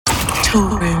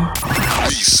Toolroom.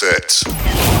 Reset.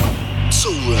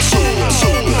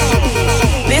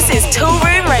 This is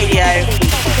Toolroom Radio.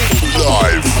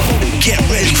 Live. Get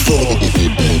ready for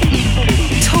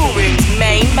Toolroom's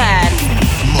main man,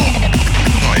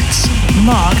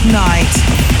 Mark Knight.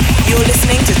 You're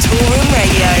listening to Toolroom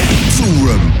Radio.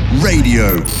 Toolroom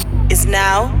Radio is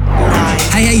now live.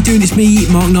 Hey, how you doing? It's me,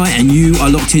 Mark Knight, and you are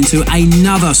locked into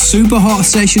another super hot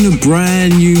session of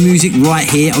brand new music right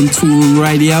here on Toolroom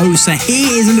Radio. So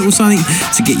here's a little something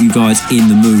to get you guys in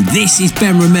the mood. This is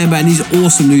Ben Remember and his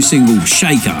awesome new single,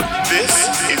 Shaker. This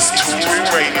is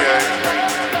Toolroom Radio.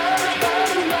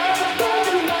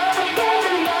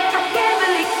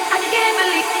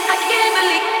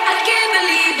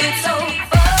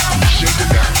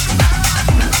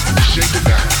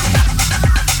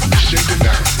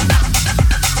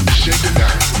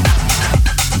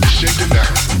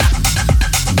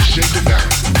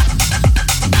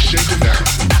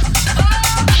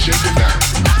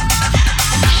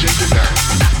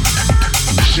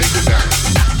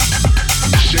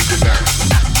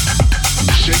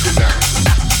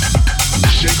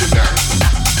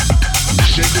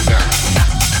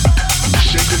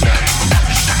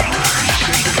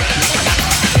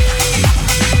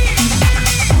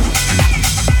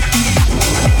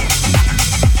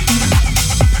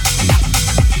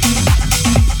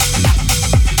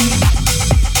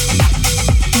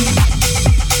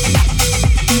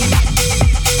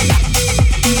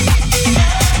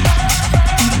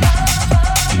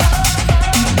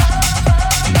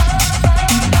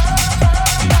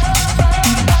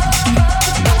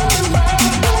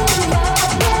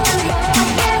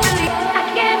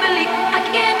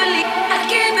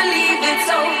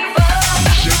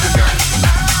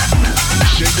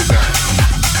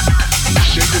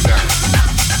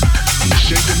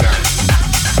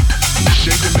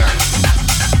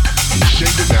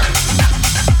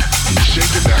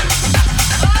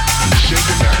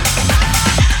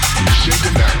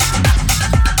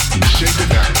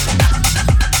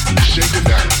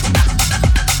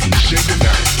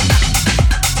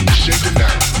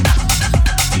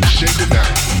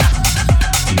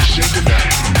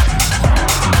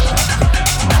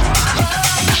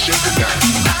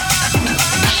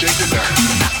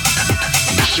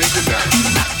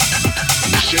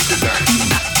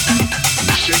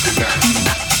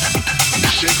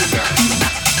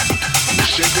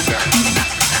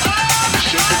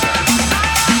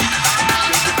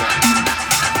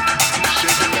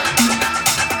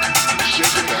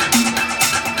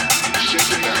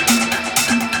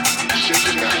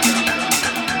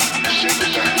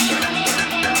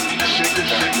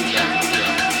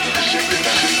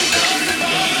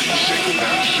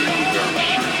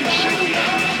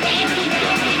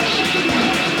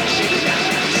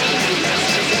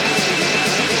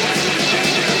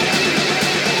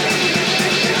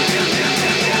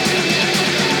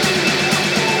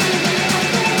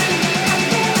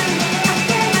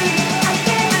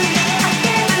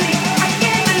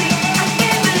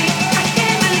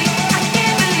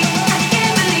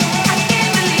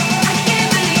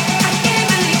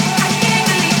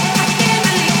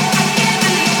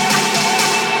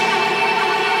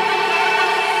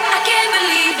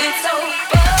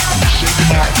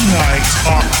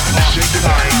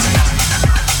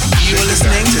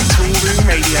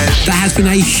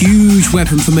 A huge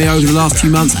weapon for me over the last few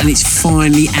months, and it's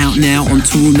finally out now on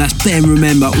Toolroom. That's Ben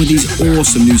Remember with his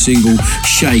awesome new single,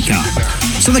 Shaker.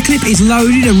 So the clip is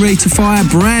loaded and ready to fire.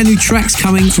 Brand new tracks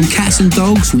coming from Cats and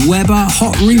Dogs, Weber,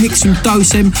 hot remix from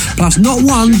Dosem, plus not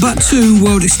one but two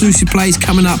world exclusive plays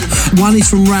coming up. One is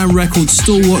from Round Records,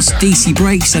 Stalwarts, DC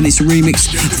Breaks, and it's a remix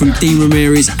from Dean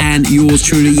Ramirez and yours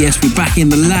truly. Yes, we're back in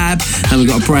the lab and we've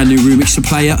got a brand new remix to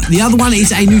play. The other one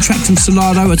is a new track from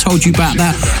Solado. I told you about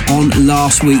that on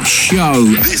last week's show.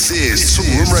 This is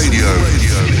Toolroom Radio.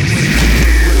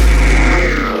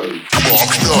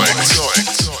 Mark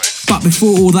Knight. But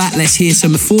before all that, let's hear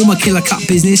some former Killer Cut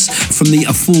business from the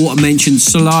aforementioned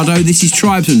Solado. This is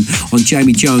Tribesman on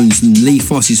Jamie Jones and Lee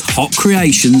Foss's Hot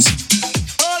Creations.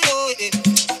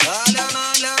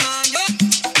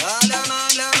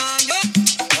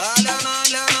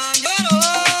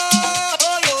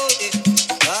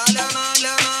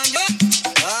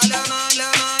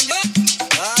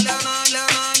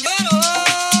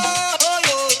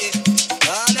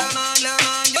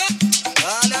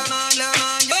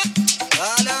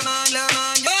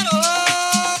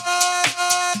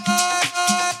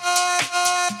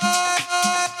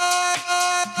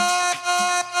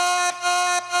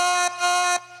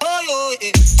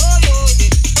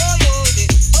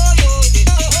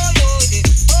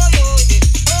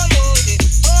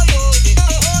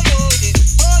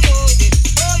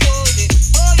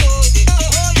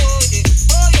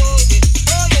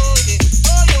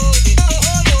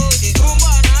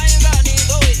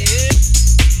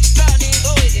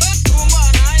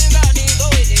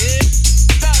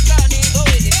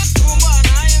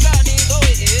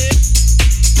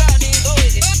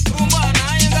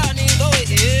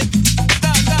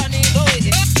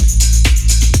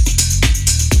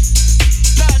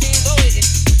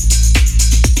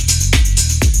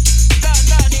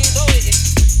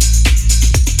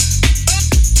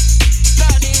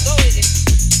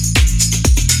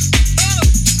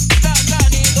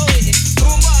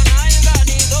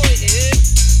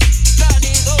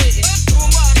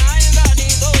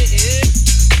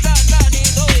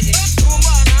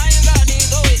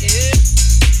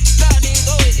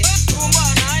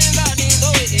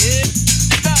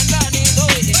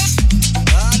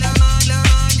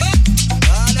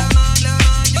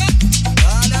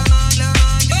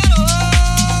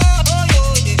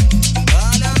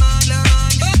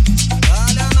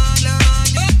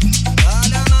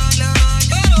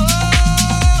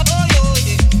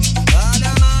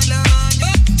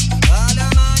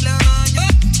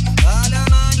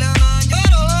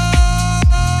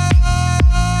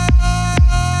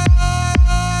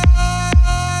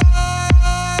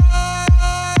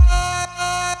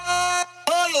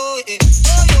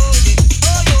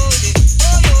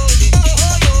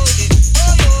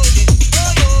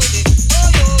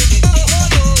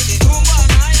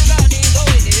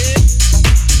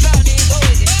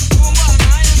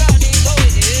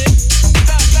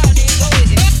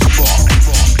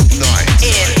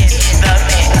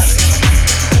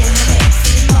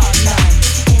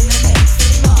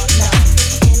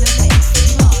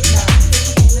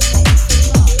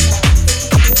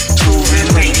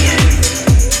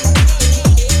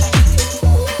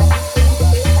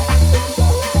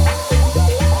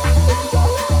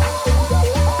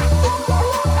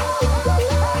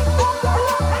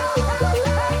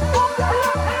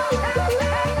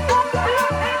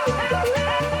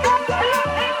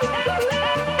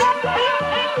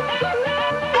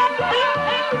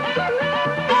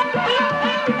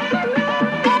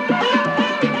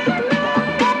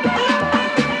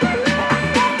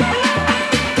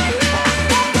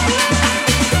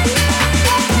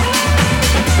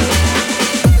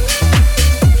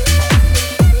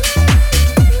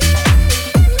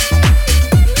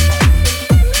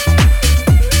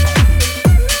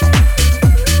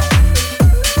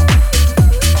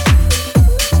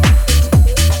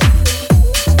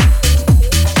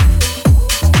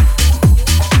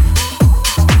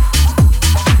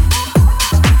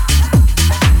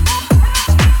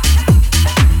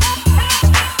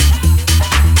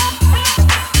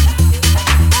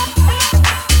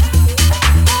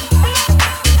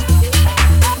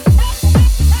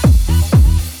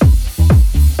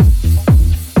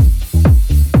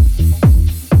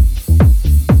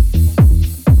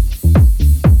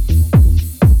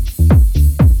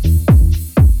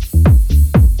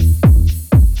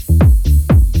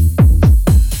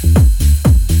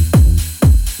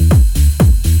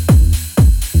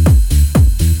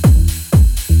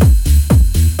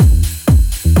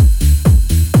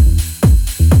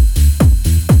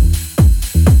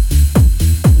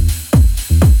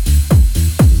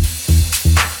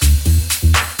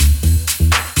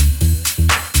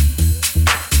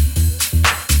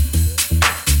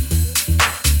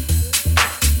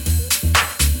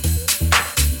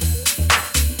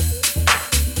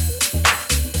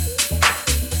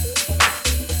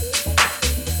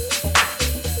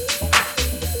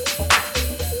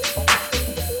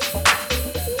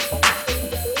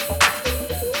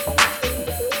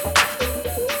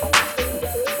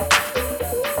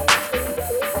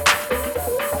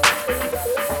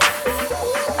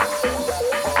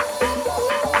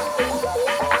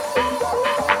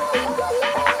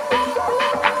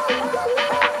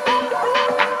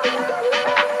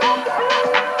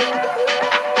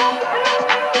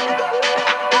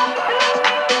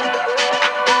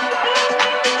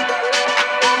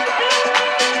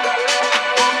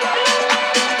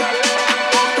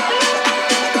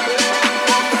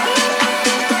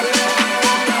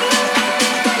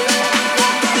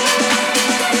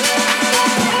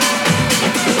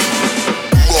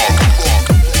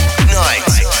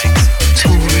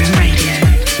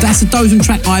 Dozen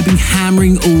track I've been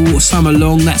hammering all summer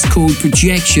long. That's called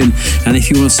Projection. And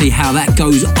if you want to see how that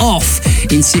goes off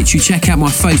in situ, check out my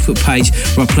Facebook page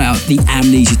where I play out the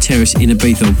Amnesia Terrace in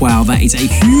Ibiza. Wow, that is a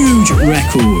huge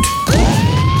record.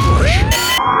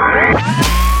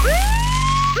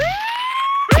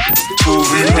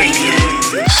 Toolroom Radio.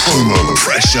 Promo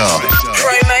pressure.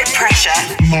 Promo pressure.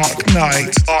 Mark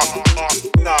Knight.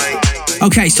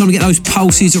 Okay, it's time to get those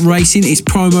pulses racing. It's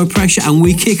Promo Pressure, and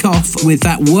we kick off with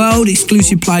that world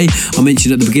exclusive play I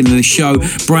mentioned at the beginning of the show.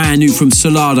 Brand new from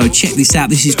Solado. Check this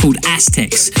out. This is called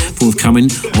Aztecs, forthcoming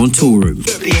on Toolroom.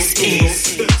 This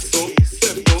is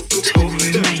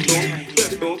Toolroom Radio.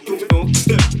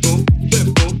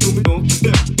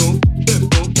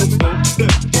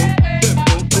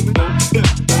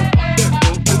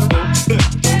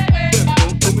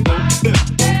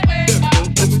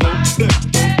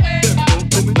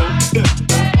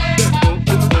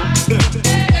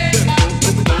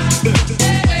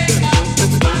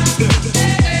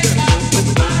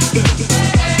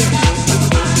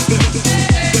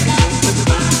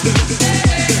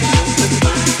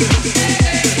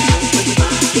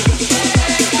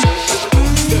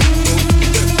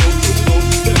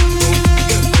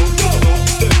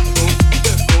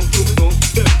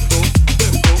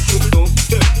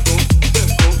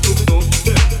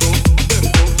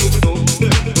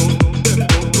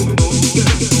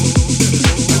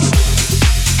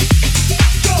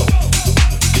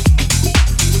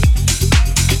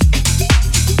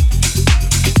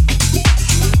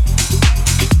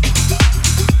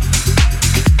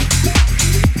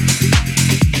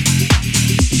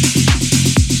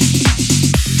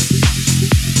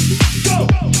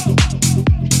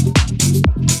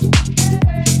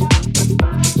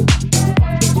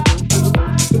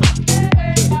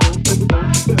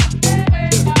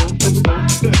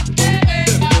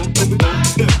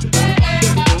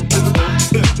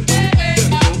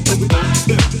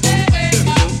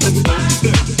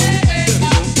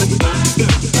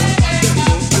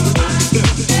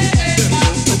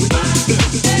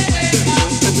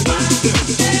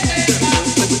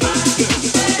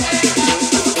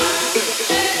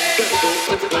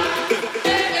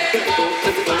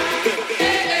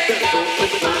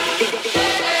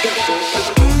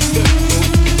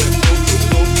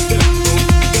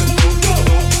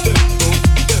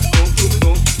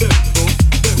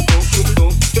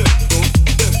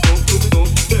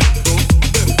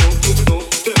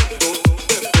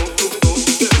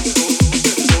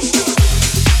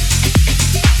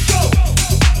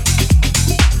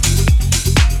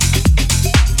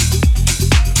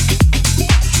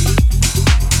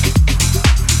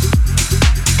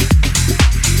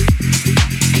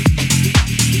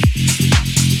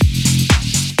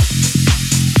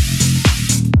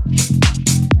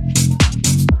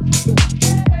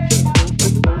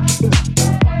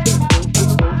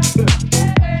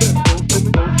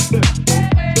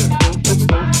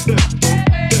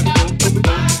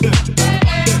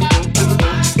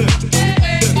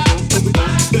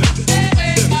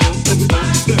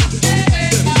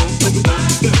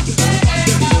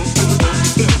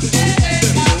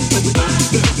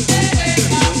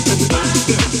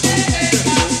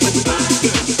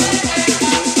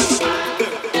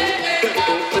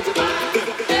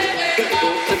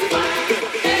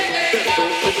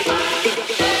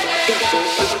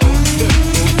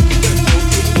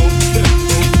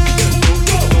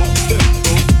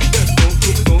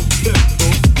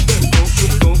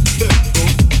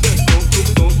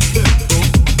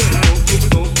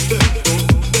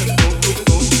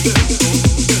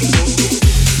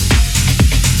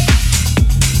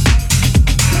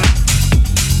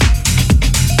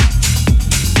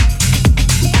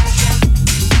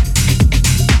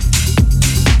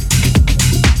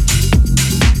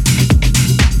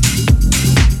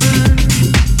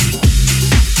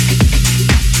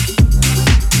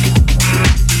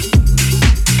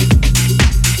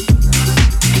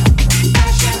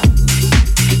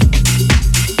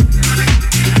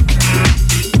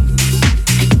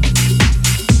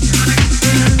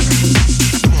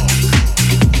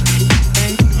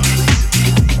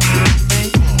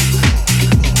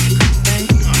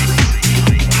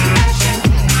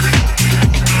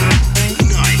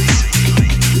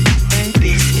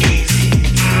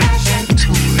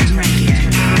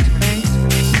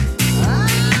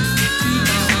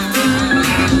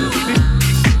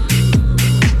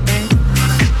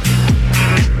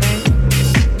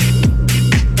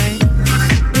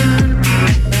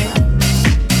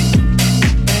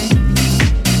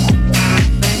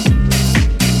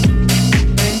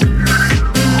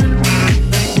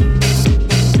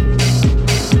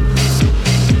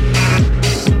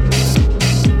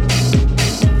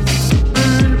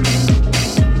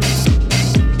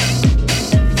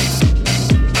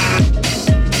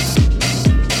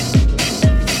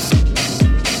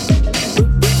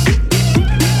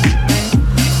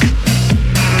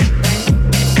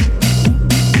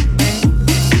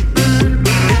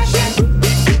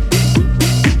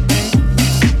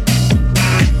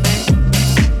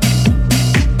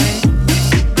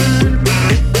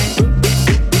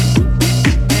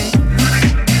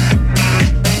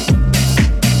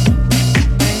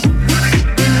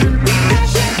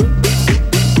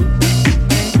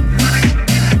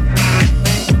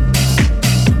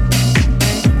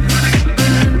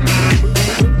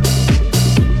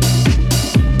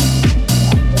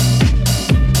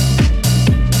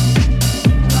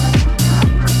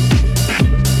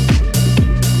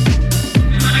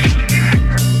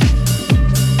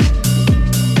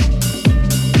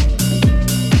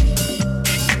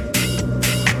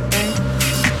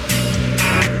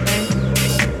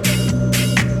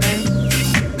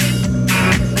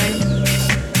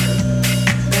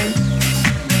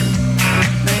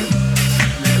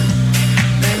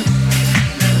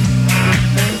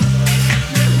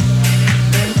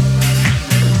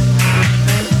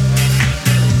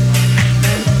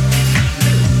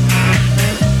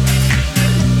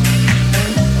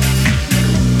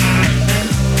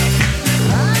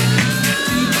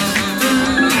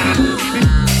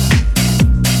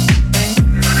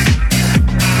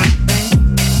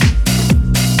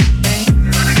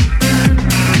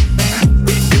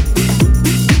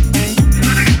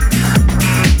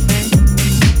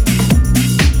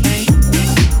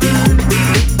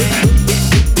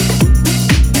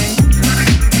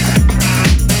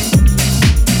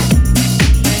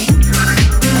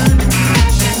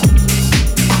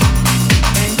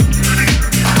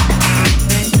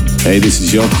 Hey, this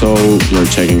is Yotto. You're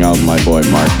checking out my boy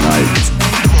Mark Knight.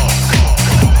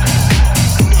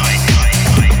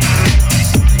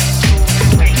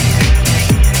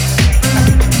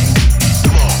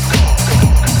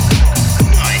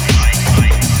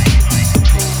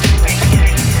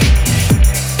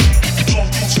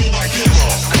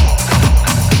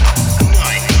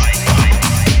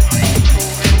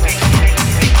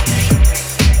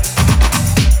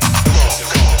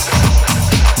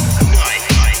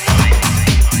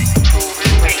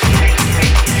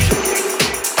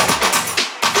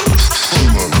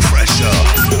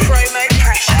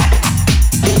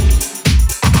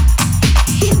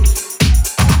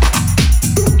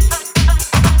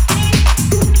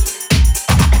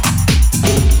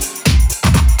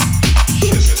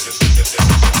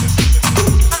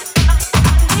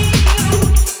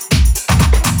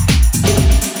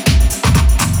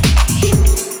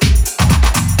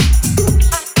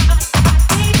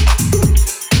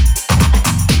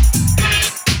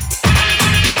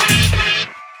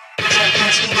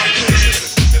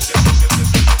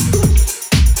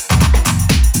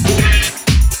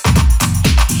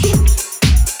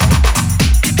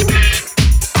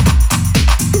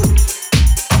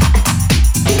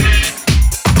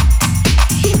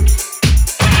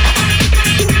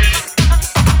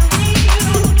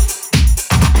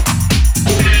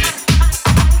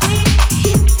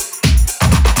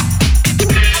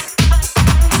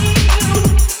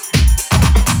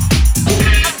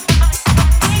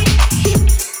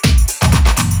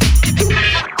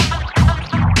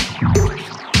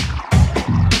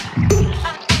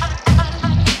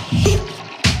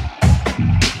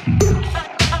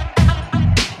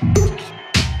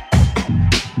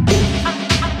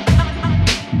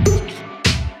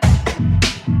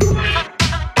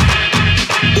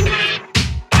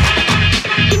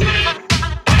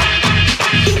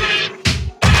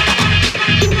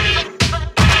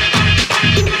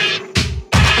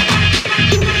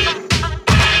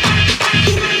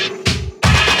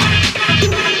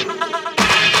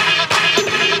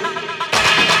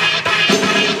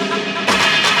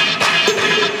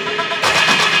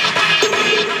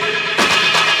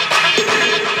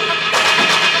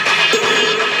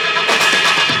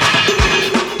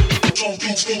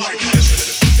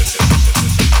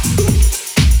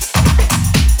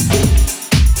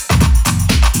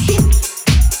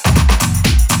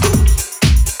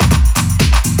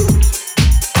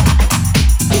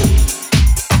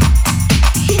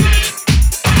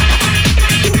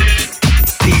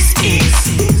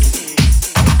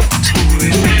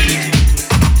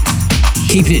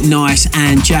 Keeping it nice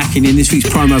and jacking in this week's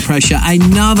Promo Pressure.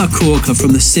 Another corker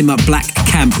from the Simmer Black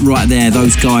Camp right there.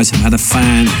 Those guys have had a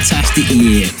fantastic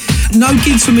year. No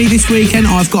gigs for me this weekend.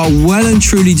 I've got a well and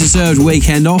truly deserved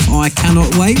weekend off. I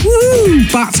cannot wait. Woo!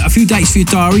 But a few dates for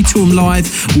your diary. Toolroom Live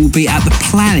will be at the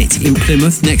Planet in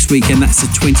Plymouth next weekend. That's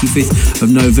the 25th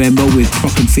of November with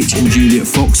Proc and Fitch and Juliet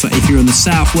Fox. So if you're on the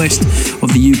southwest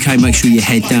of the UK, make sure you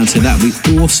head down to that. That'll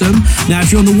be awesome. Now,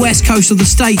 if you're on the west coast of the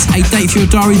States, a date for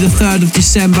your diary, the 3rd of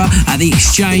December at the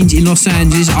Exchange in Los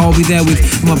Angeles. I'll be there with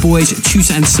my boys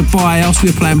Tusa and Ceballos.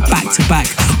 We're playing back to back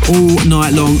all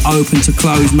night long, open to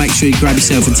close. Make sure you grab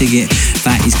yourself a ticket.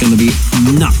 That is going to be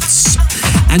nuts.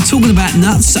 And talking about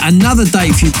nuts, another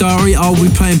date for your diary. I'll be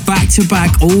playing back to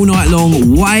back all night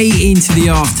long, way into the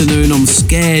afternoon. I'm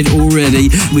scared already.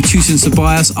 With Tusa and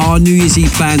Ceballos, our New Year's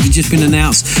Eve plans have just been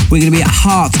announced. We're going to be at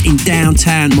Heart in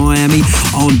downtown Miami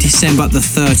on December the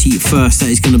 31st. That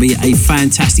is going to be a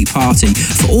fantastic party.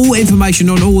 For all information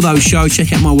on all those shows,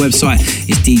 check out my website.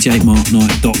 It's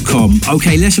djmarkknight.com.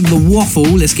 Okay, less of the waffle.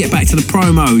 Let's get back to the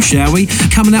promo, shall we?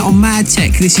 Coming out on Mad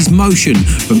Tech, this is Motion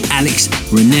from Alex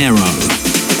Renero.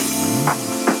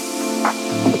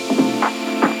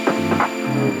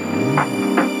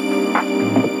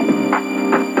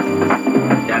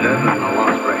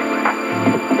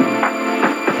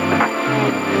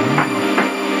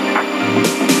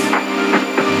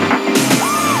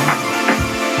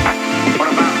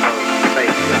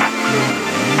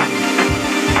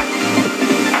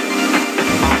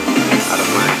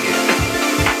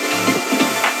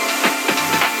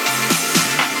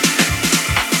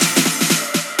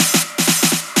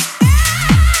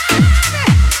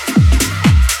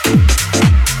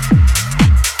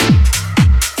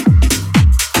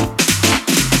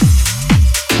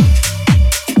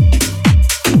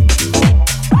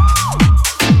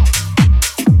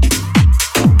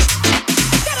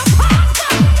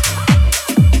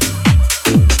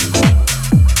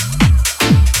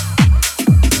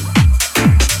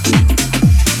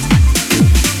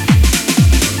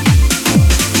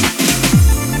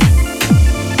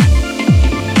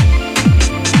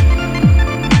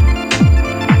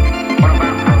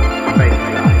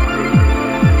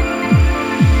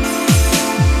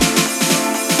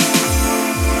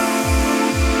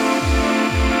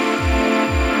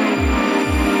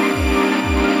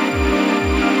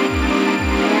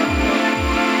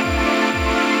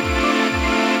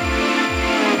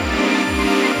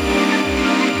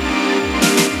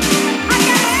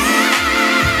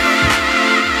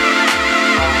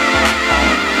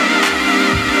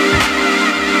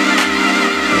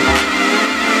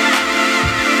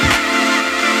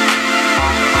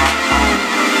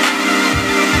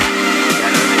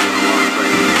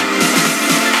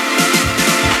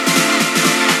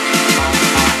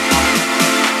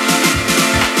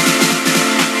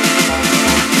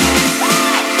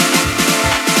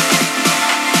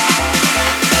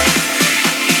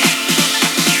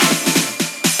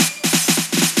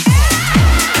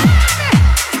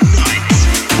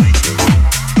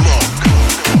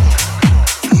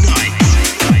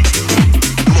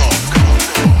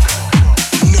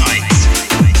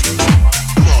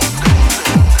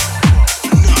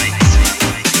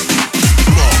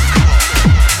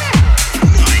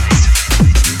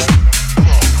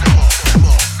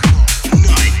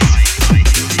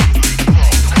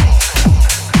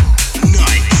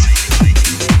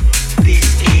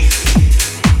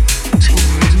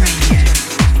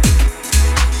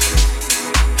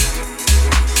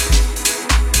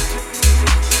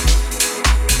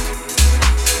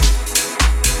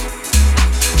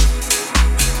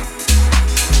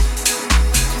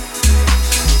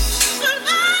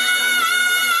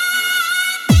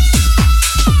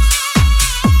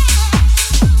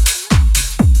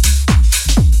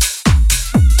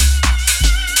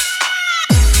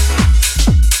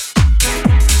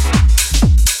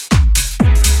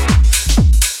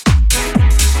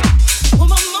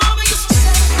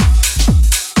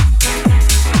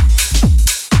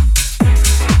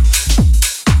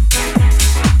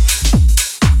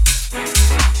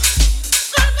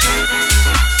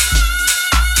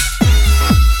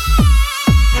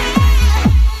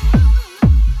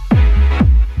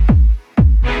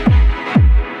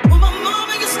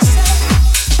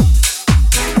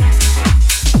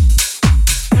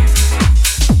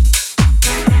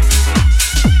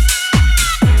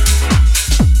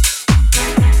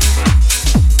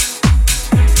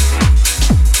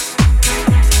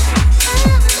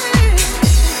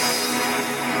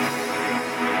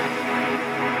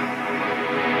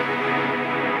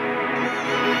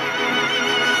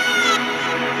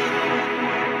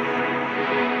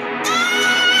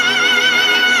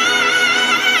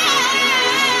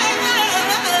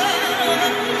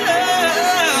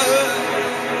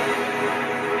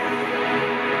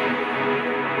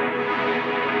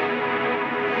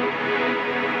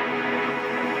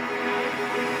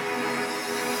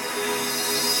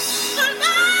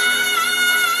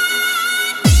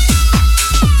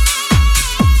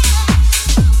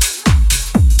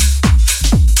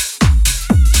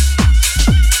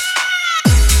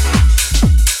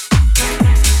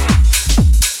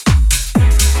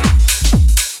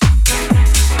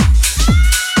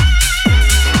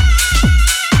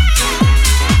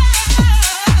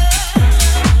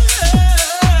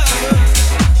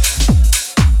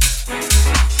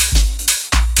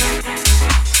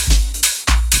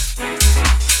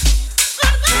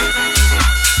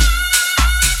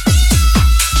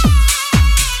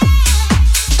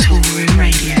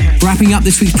 Wrapping up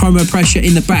this week's promo pressure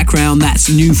in the background, that's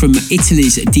new from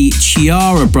Italy's Di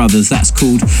Chiara Brothers. That's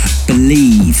called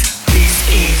Believe. This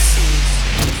is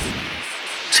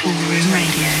Toolroom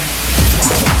Radio.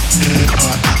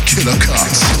 Killer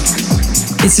Cuts.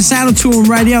 It's the sound of Toolroom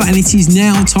Radio, and it is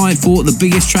now time for the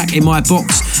biggest track in my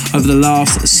box over the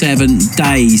last 7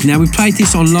 days. Now, we played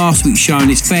this on last week's show,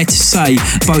 and it's fair to say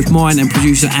both mine and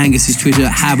producer Angus's Twitter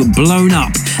have blown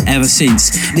up ever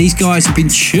since. These guys have been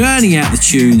churning out the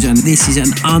tunes, and this is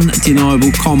an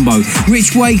undeniable combo.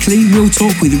 Rich Wakely, Real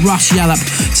Talk with Russ Yallop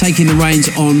taking the reins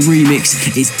on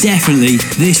remix. It's definitely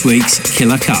this week's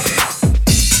Killer Cut.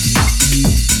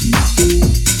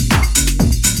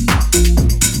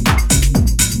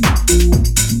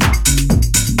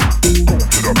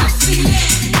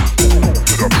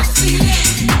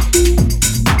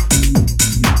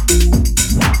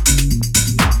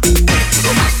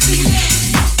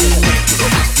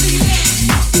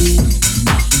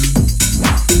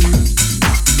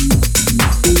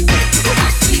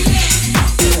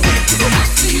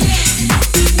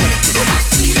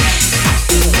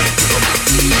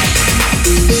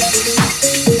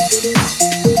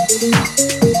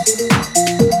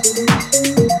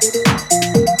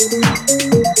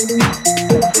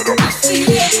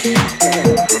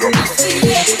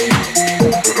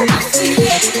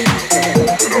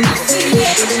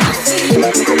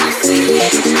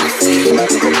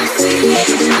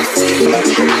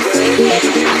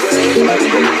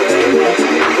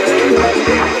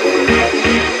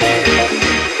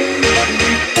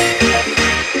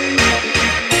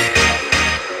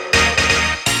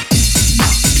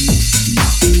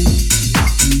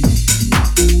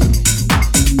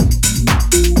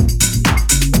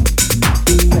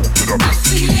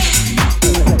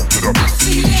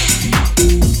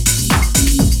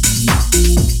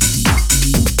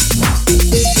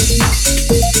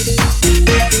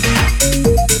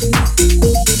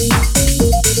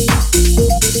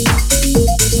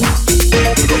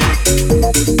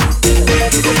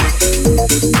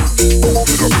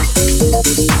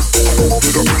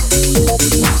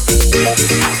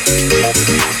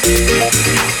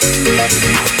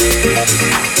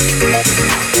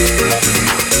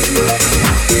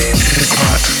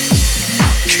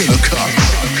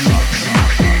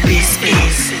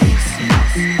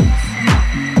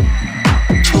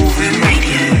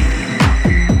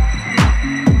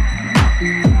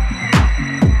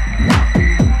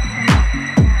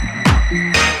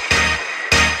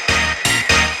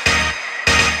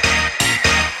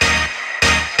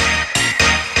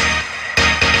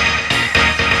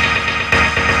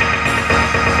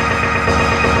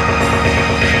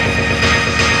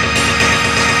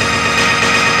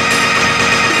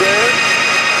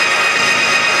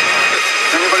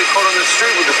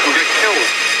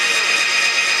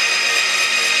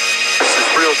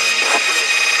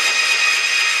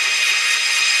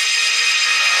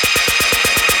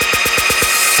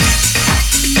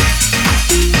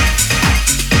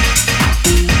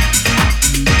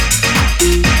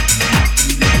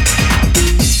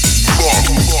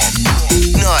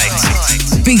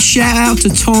 Shout out to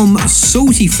Tom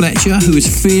Salty Fletcher, who was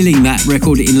feeling that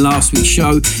record in last week's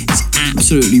show. It's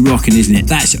absolutely rocking, isn't it?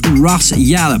 That's Russ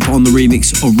Yallop on the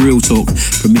remix of Real Talk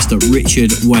from Mr.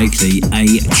 Richard Wakely,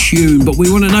 a tune. But we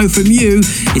want to know from you,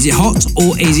 is it hot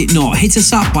or is it not? Hit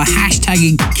us up by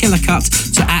hashtagging KillerCut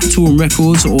to @Toolroom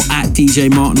Records or @DJ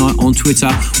Martinite on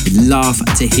Twitter. We'd love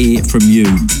to hear from you.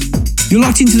 You're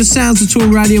locked into the sounds of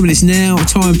Toolroom Radio, and it's now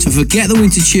time to forget the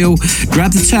winter chill,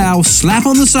 grab the towel, slap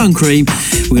on the sun cream.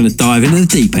 We're going to dive into the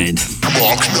deep end.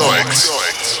 Mark Knight.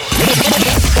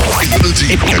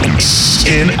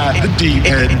 In at the deep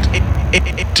end.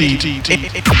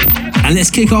 And let's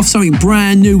kick off something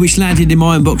brand new which landed in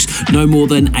my inbox no more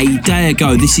than a day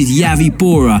ago. This is Yavi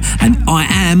Bora and I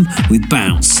Am with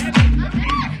Bounce.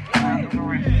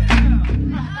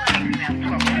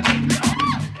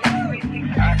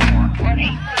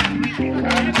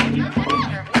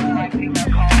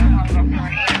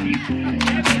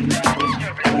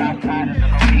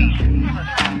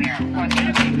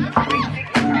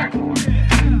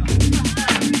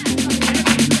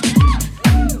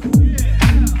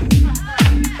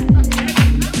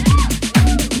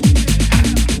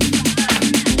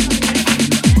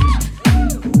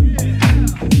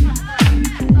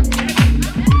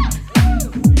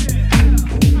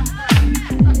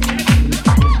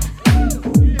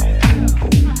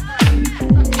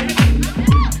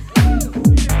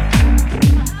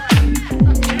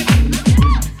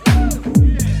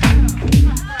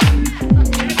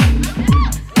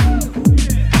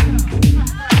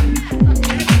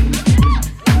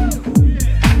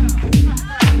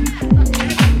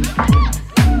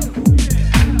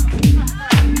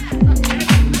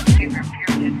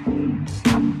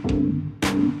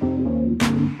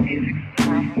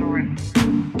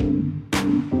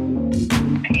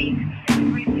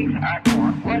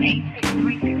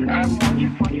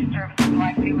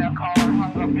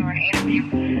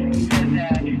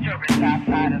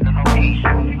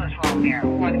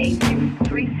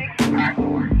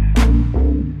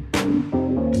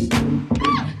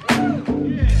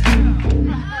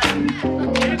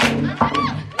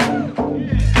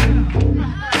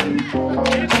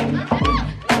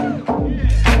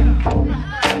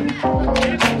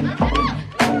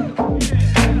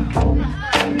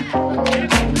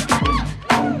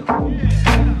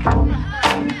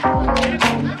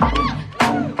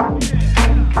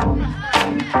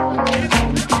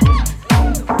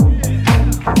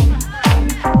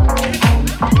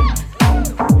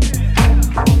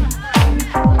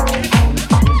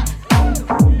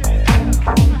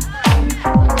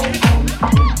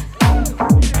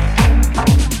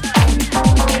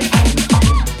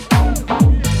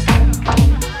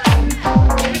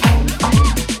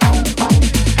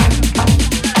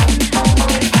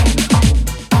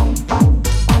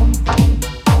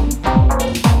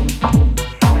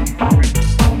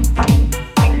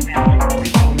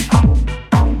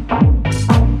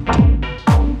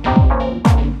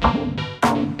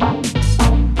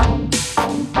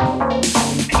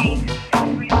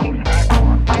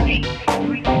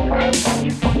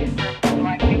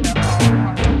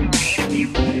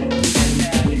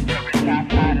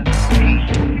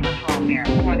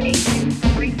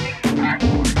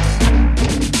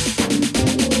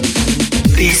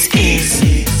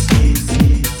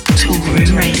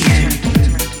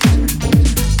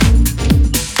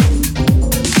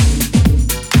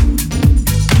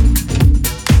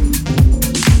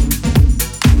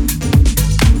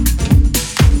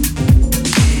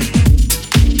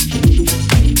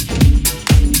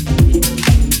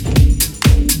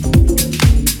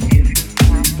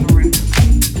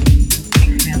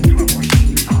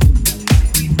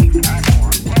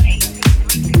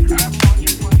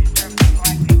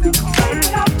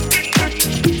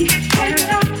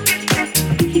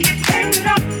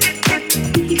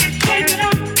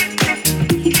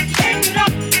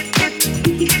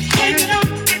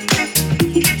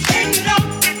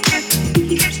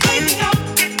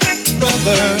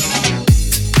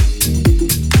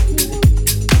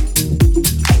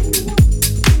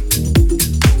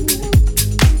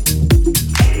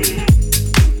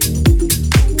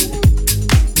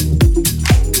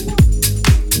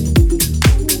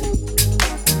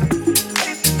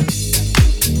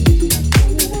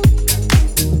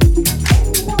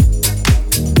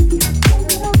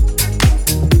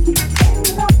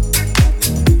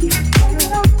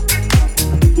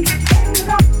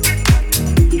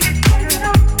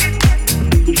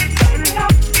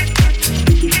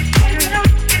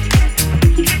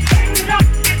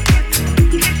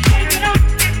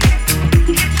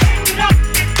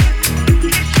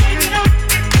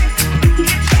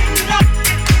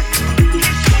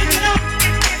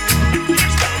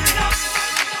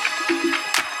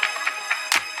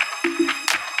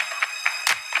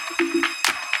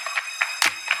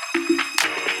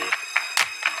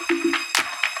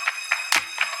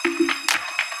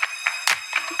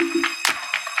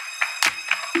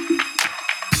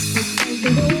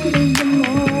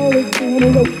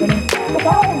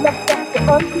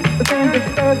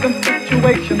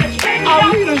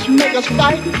 Our leaders make us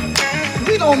fight.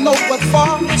 We don't know what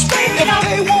for. If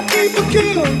they want people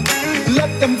killed,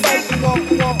 let them fight the war.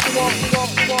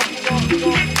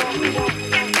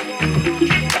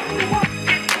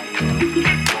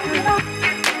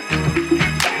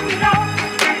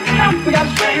 We gotta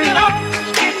straighten it out,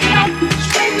 straighten it out,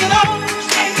 straighten it out,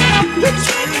 straighten it out, let's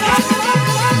straighten it out.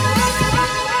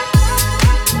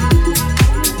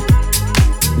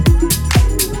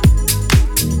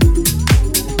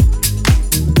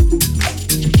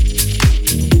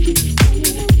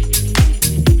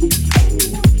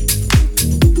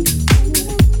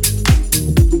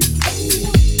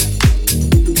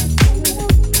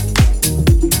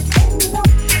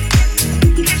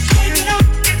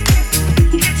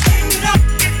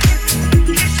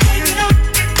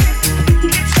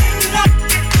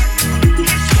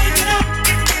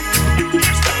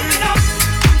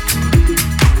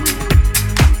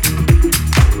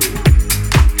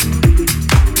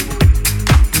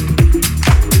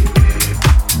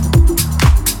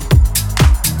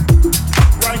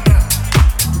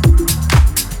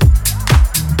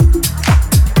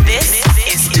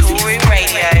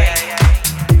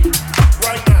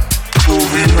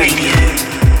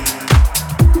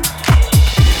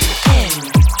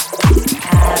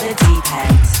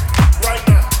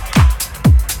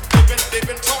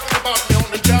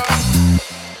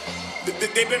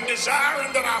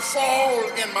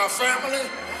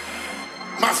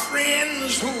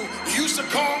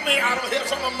 I don't hear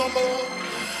some of them no more.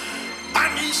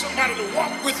 I need somebody to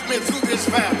walk with me through this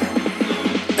valley.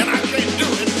 And I can't do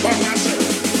it by myself.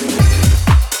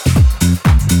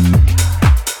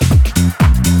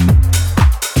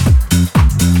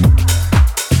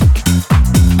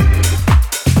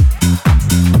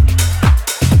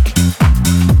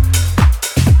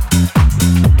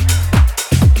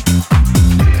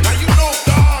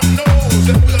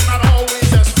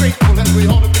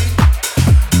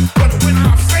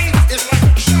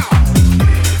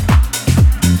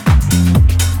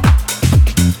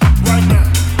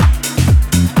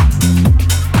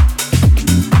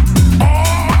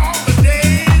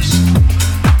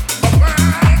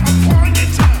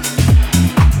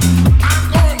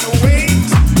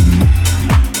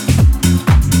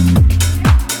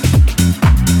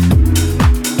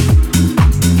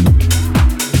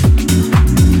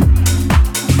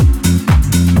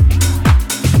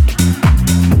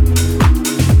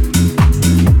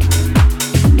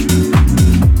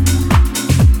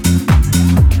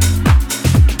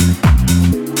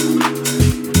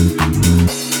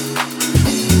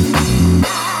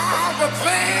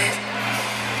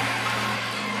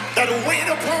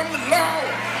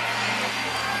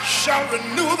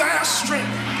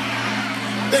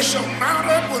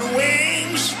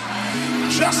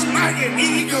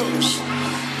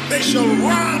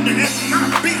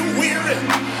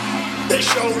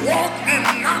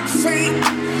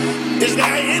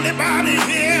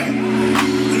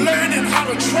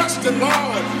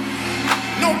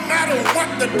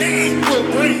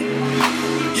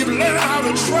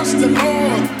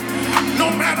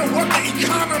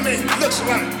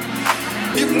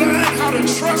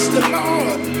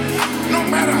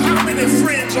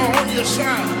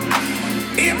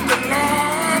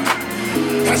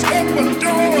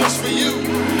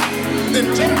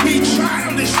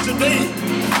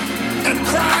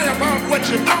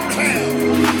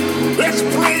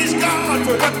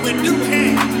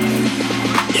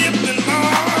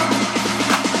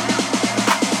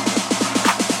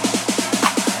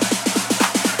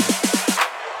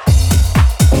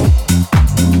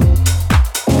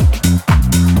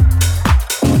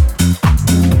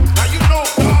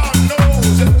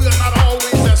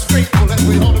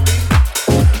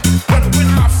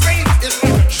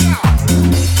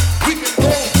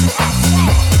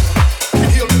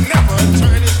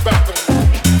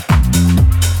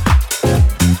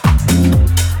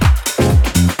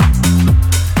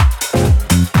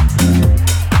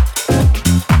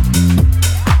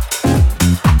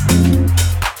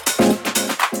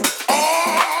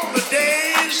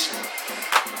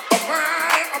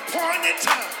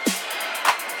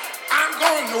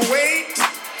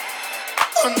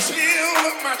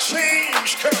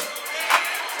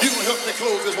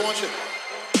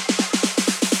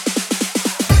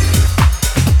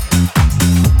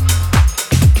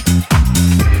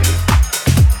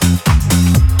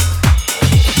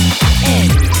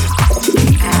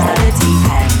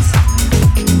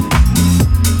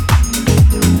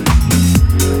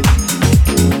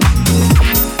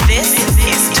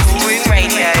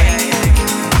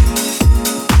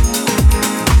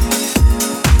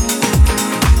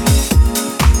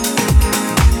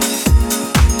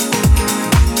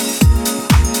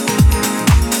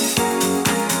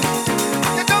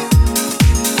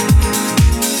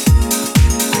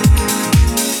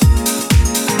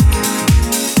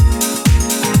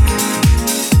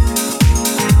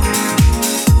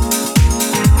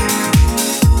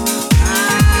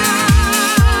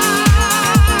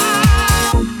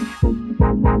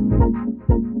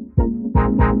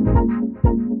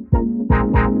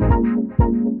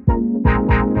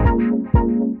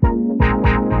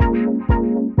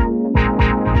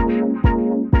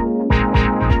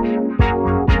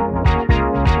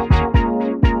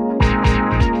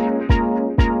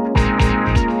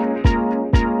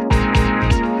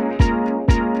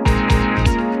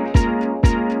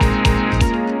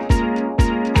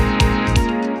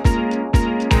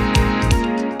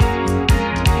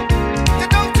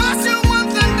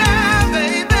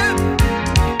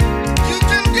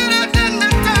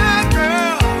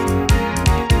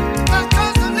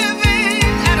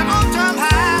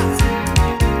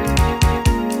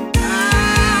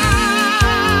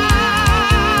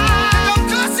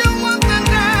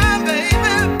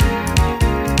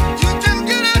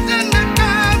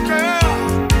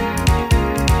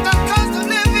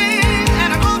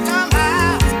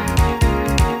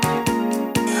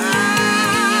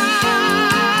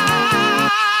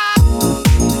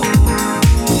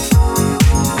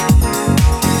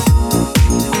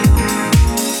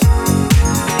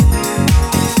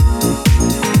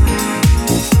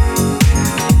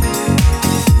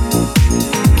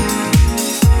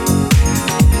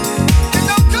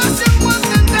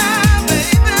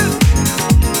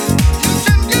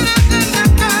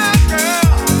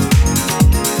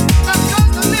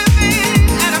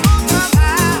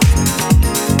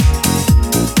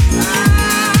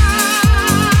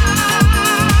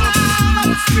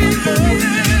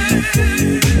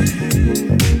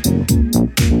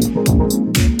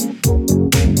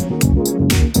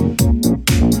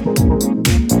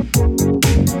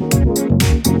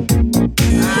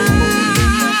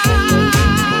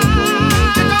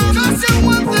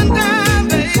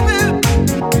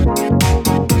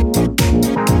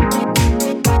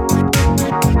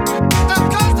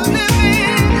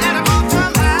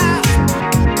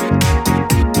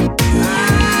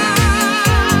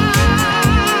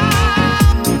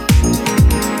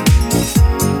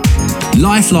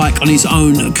 lifelike on his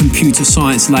own computer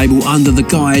science label under the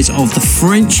guise of the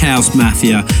French House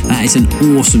Mafia. That is an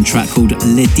awesome track called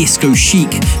Le Disco Chic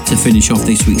to finish off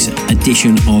this week's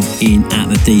edition of In at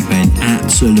the Deep End.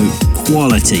 Absolute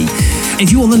quality.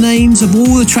 If you want the names of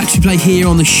all the tracks we play here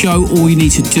on the show, all you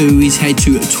need to do is head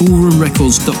to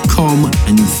toolroomrecords.com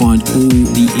and you'll find all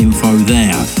the info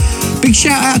there. Big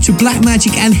shout out to Black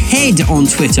Magic and Head on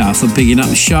Twitter for bigging up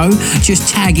the show.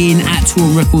 Just tag in at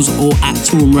Toolroom Records or at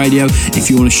Toolroom Radio if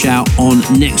you want to shout on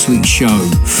next week's show.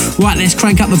 Right, let's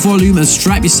crank up the volume and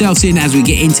strap yourselves in as we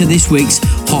get into this week's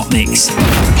Hot Mix.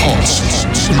 Hot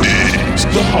Mix.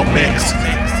 The Hot Mix.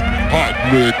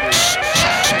 Hot Mix.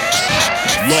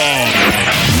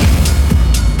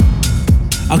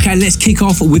 Okay, let's kick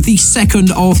off with the second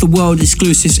of the world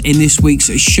exclusives in this week's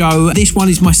show. This one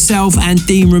is myself and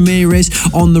Dean Ramirez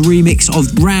on the remix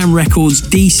of Ram Records'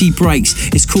 DC Breaks.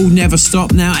 It's called Never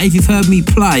Stop. Now, if you've heard me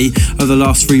play over the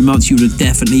last 3 months, you would have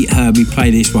definitely heard me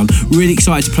play this one. Really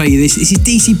excited to play you this. This is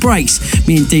DC Breaks,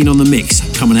 me and Dean on the mix,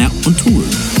 coming out on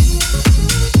Toolroom.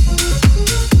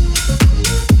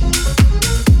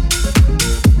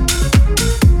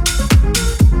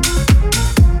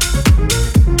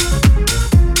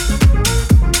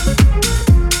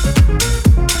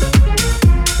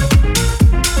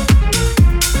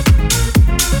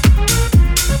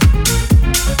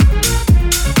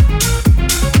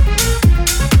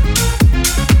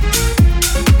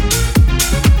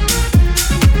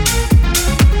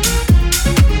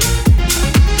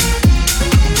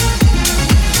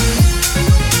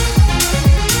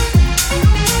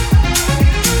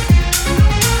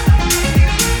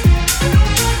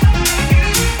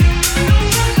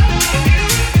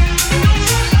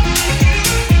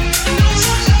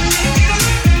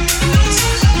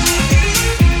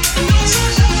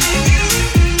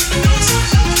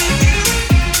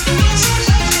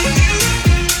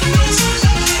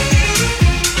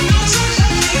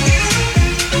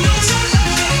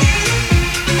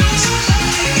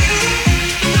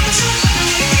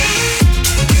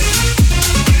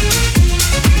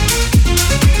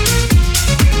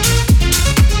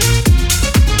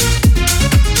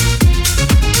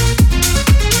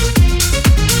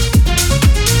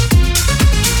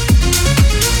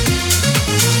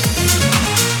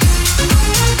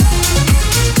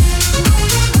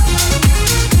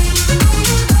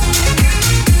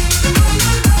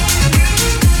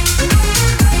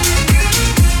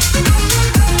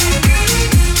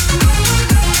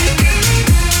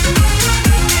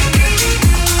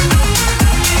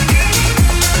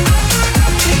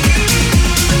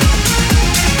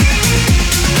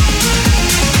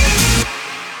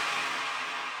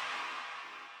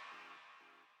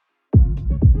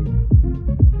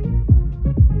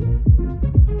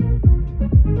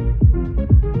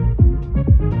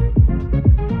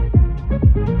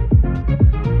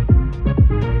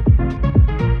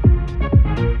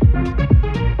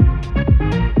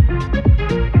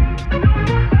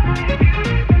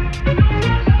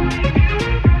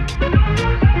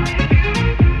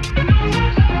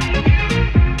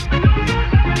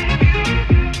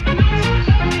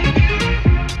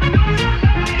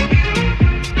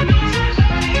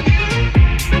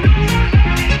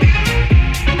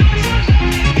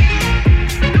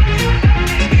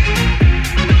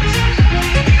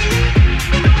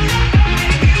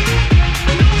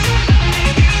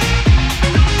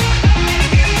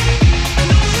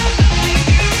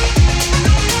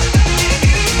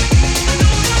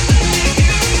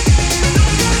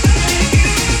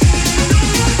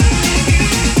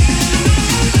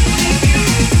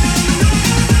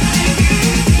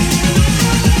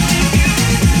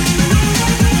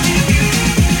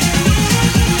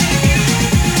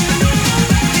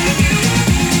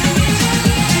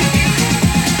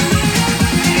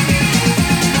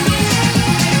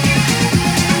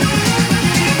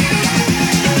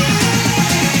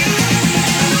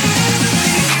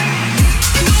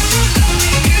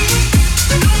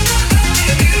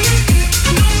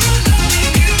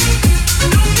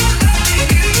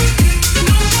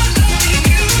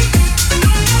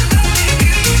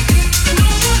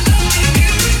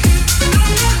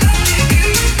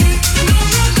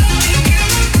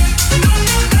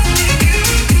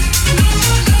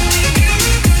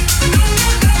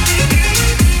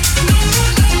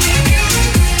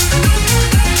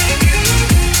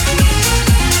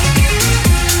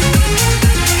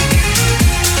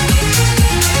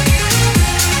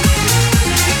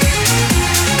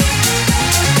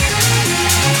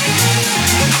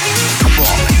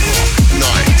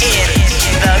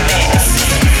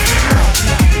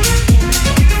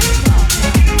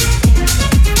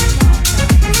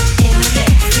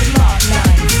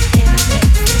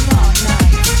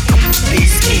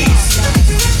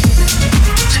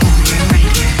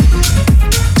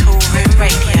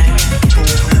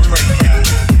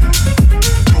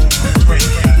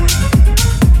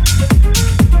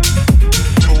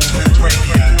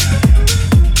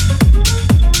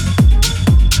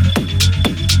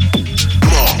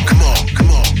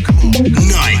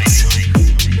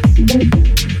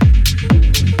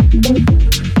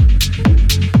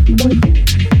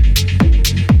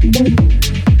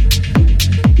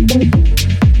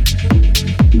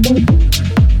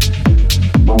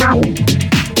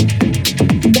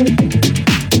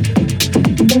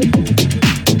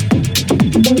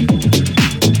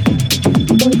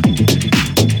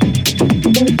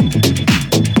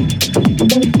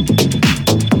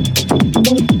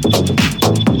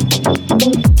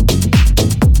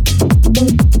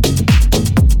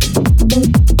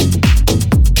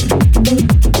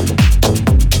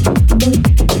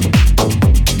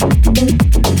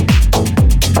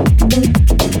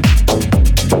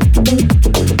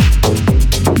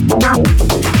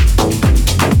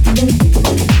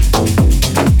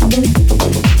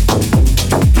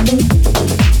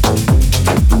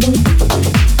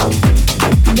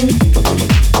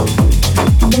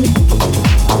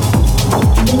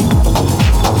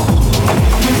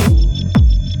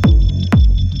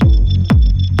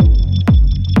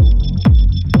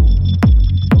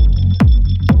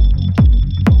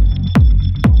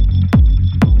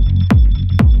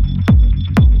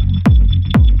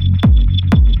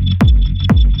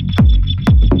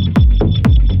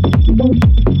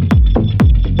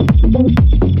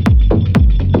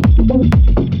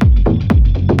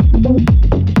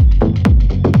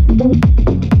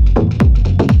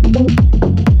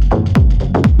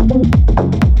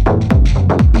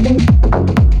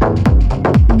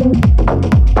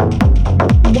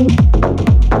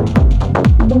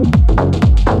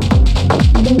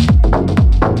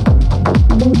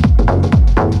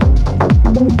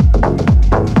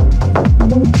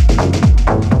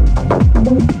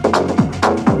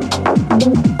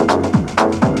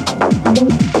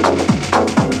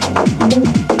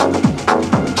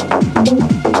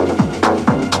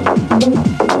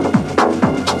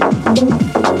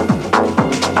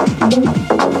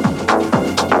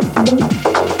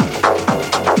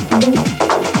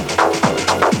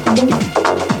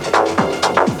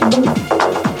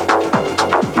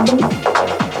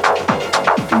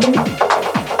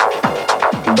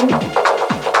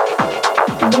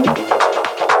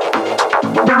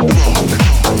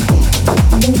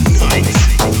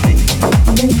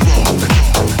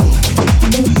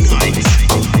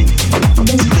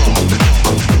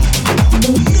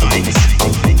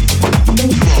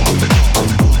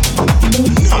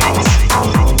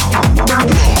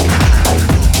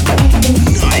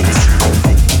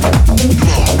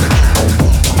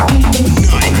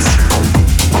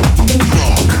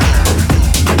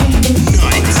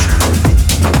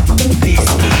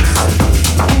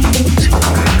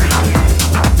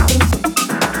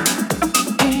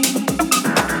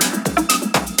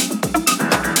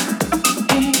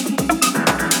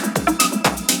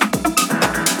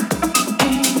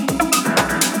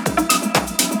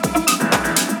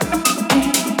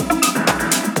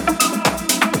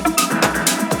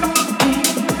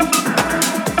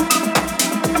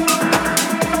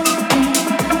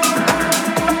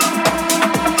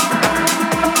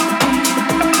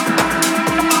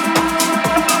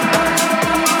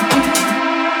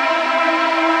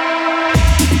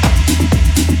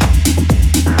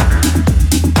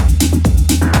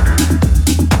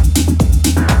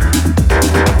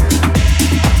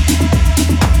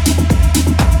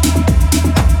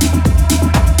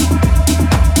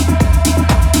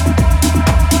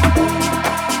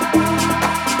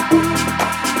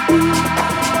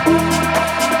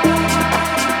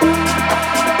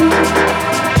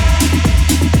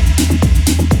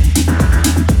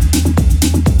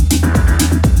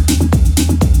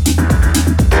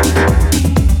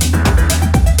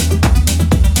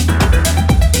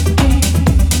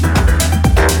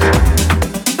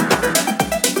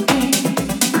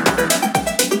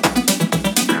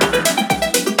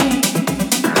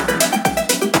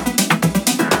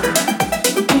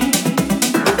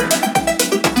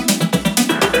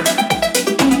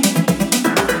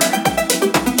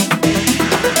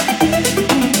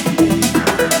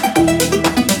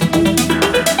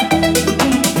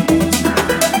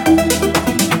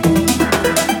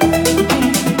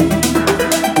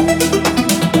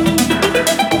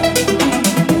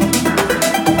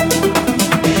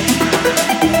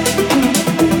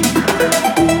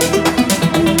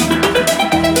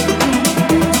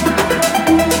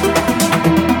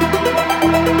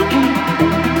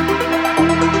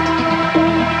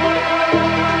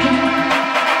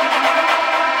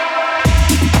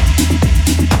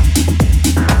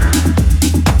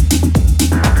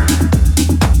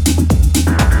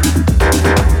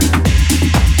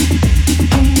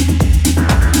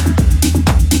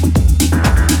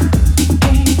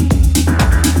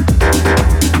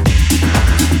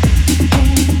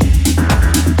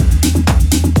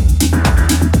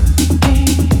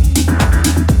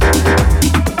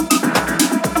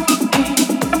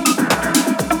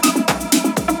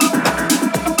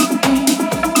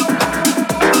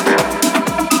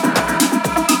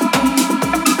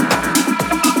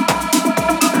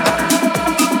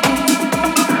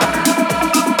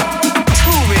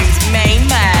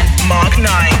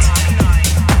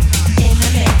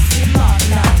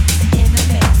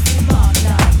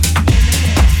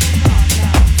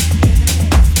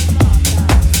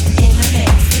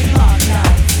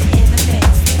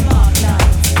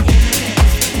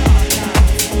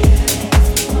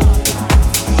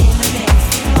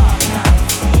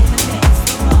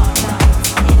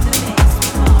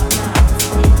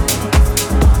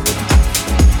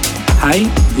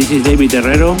 This is David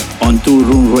Herrero on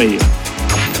Toolroom Radio.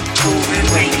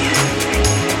 Toolroom Radio.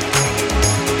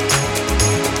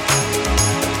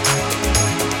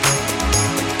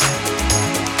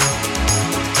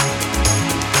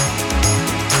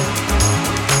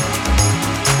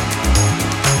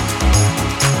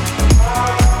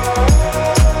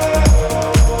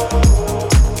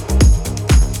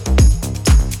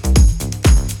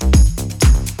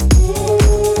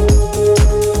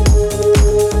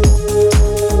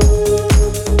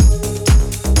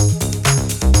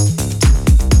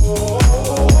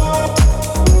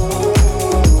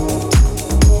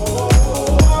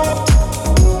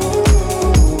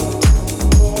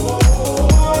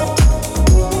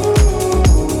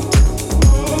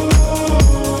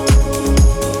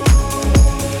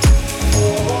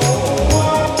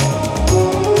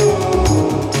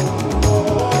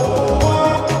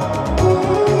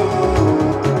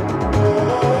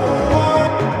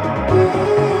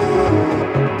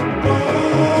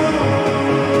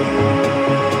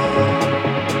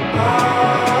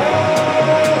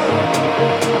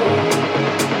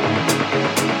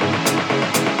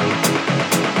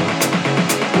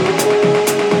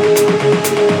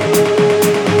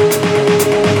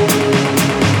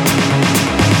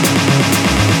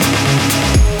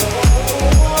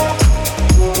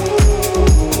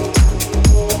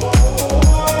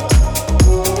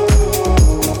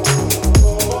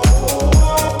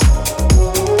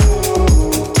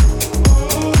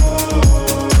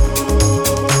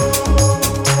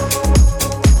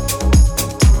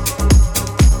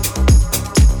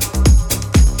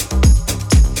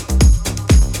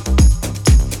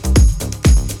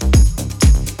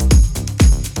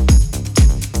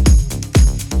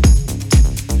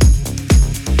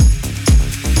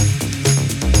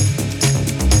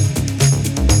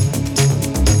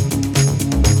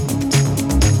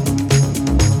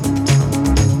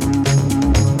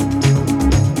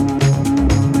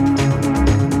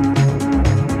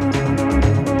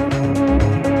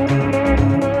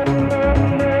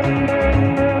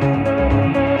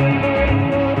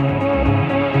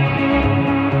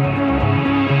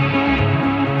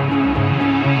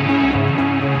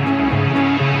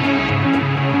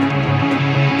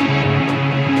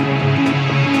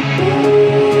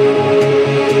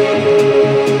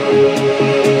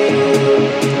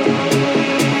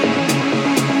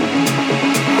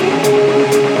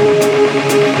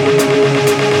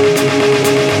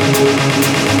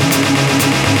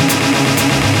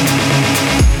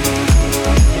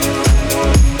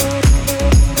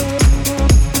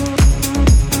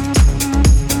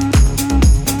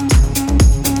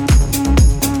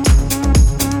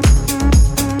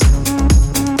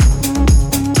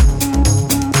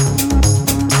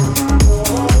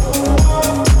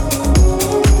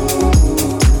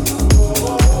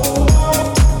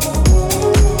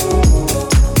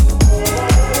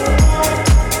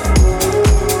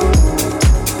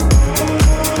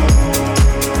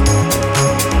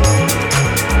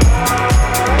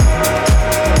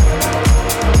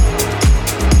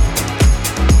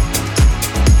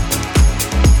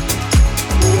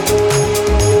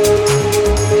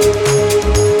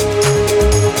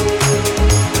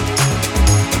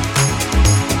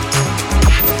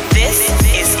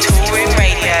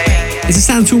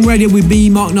 Toolroom Radio with me,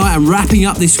 Mark Knight, and wrapping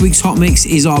up this week's Hot Mix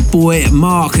is our boy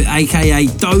Mark, aka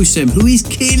Dosem, who is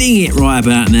killing it right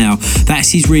about now.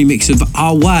 That's his remix of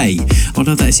Our Way. I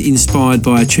know that's inspired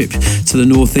by a trip to the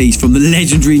Northeast from the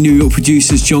legendary New York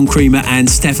producers John Creamer and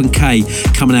Stephen K,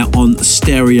 coming out on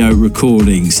stereo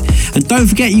recordings. And don't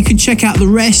forget, you can check out the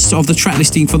rest of the track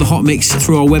listing for the Hot Mix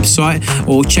through our website,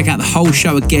 or check out the whole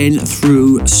show again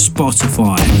through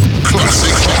Spotify.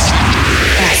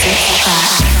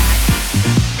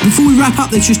 Before we wrap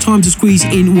up, there's just time to squeeze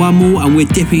in one more, and we're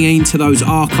dipping into those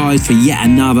archives for yet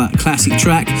another classic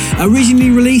track.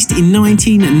 Originally released in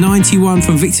 1991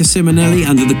 from Victor Simonelli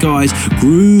under the guise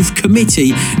Groove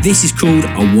Committee, this is called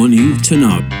I Want You to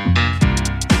Know.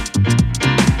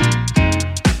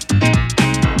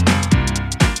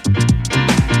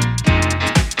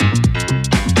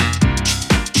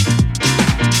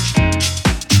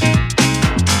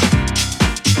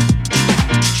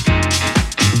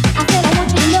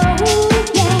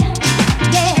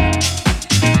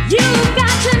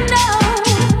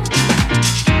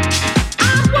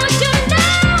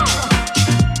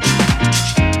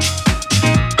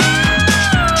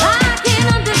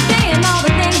 Understand all the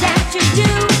things that you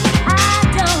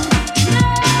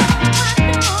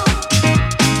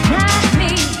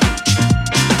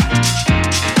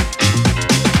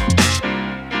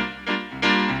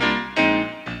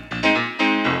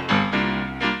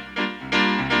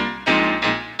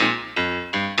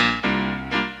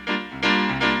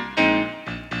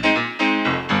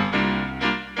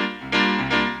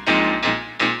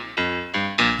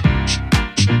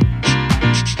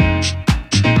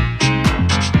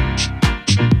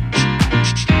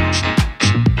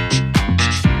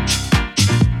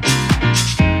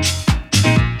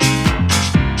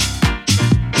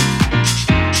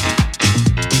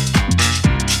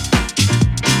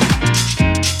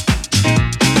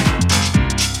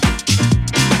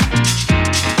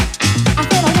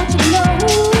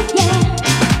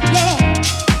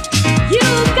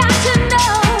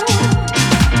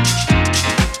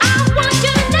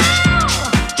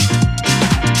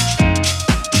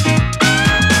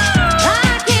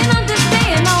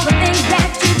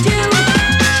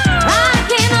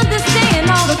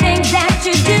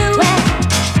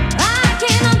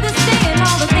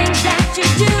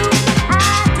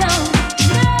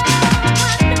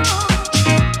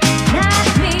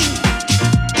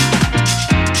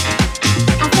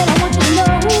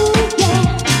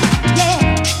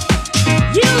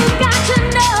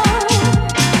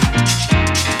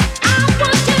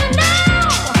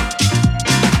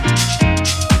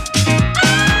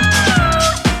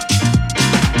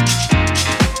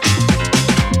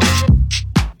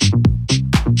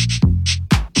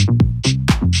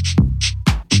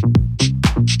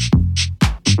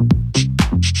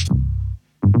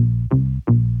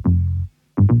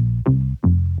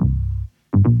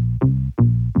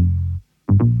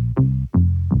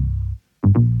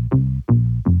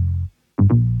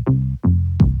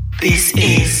This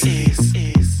is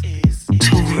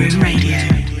Toolroom Radio.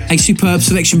 A superb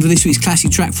selection for this week's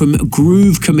classic track from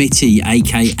Groove Committee,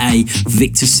 aka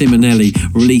Victor Simonelli,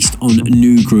 released on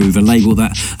New Groove, a label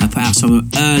that put out some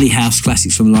early house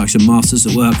classics from the likes of Masters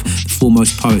at Work, the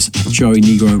Foremost Poets, Joey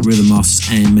Negro, Rhythm Masters,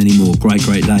 and many more. Great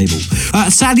label.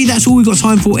 Sadly, that's all we've got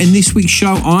time for in this week's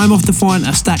show. I'm off to find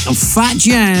a stack of fat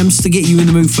jams to get you in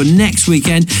the mood for next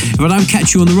weekend. If I don't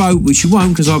catch you on the road, which you won't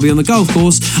because I'll be on the golf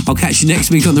course, I'll catch you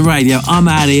next week on the radio. I'm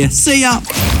out of here. See ya!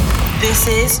 This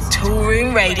is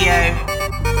Toolroom Radio.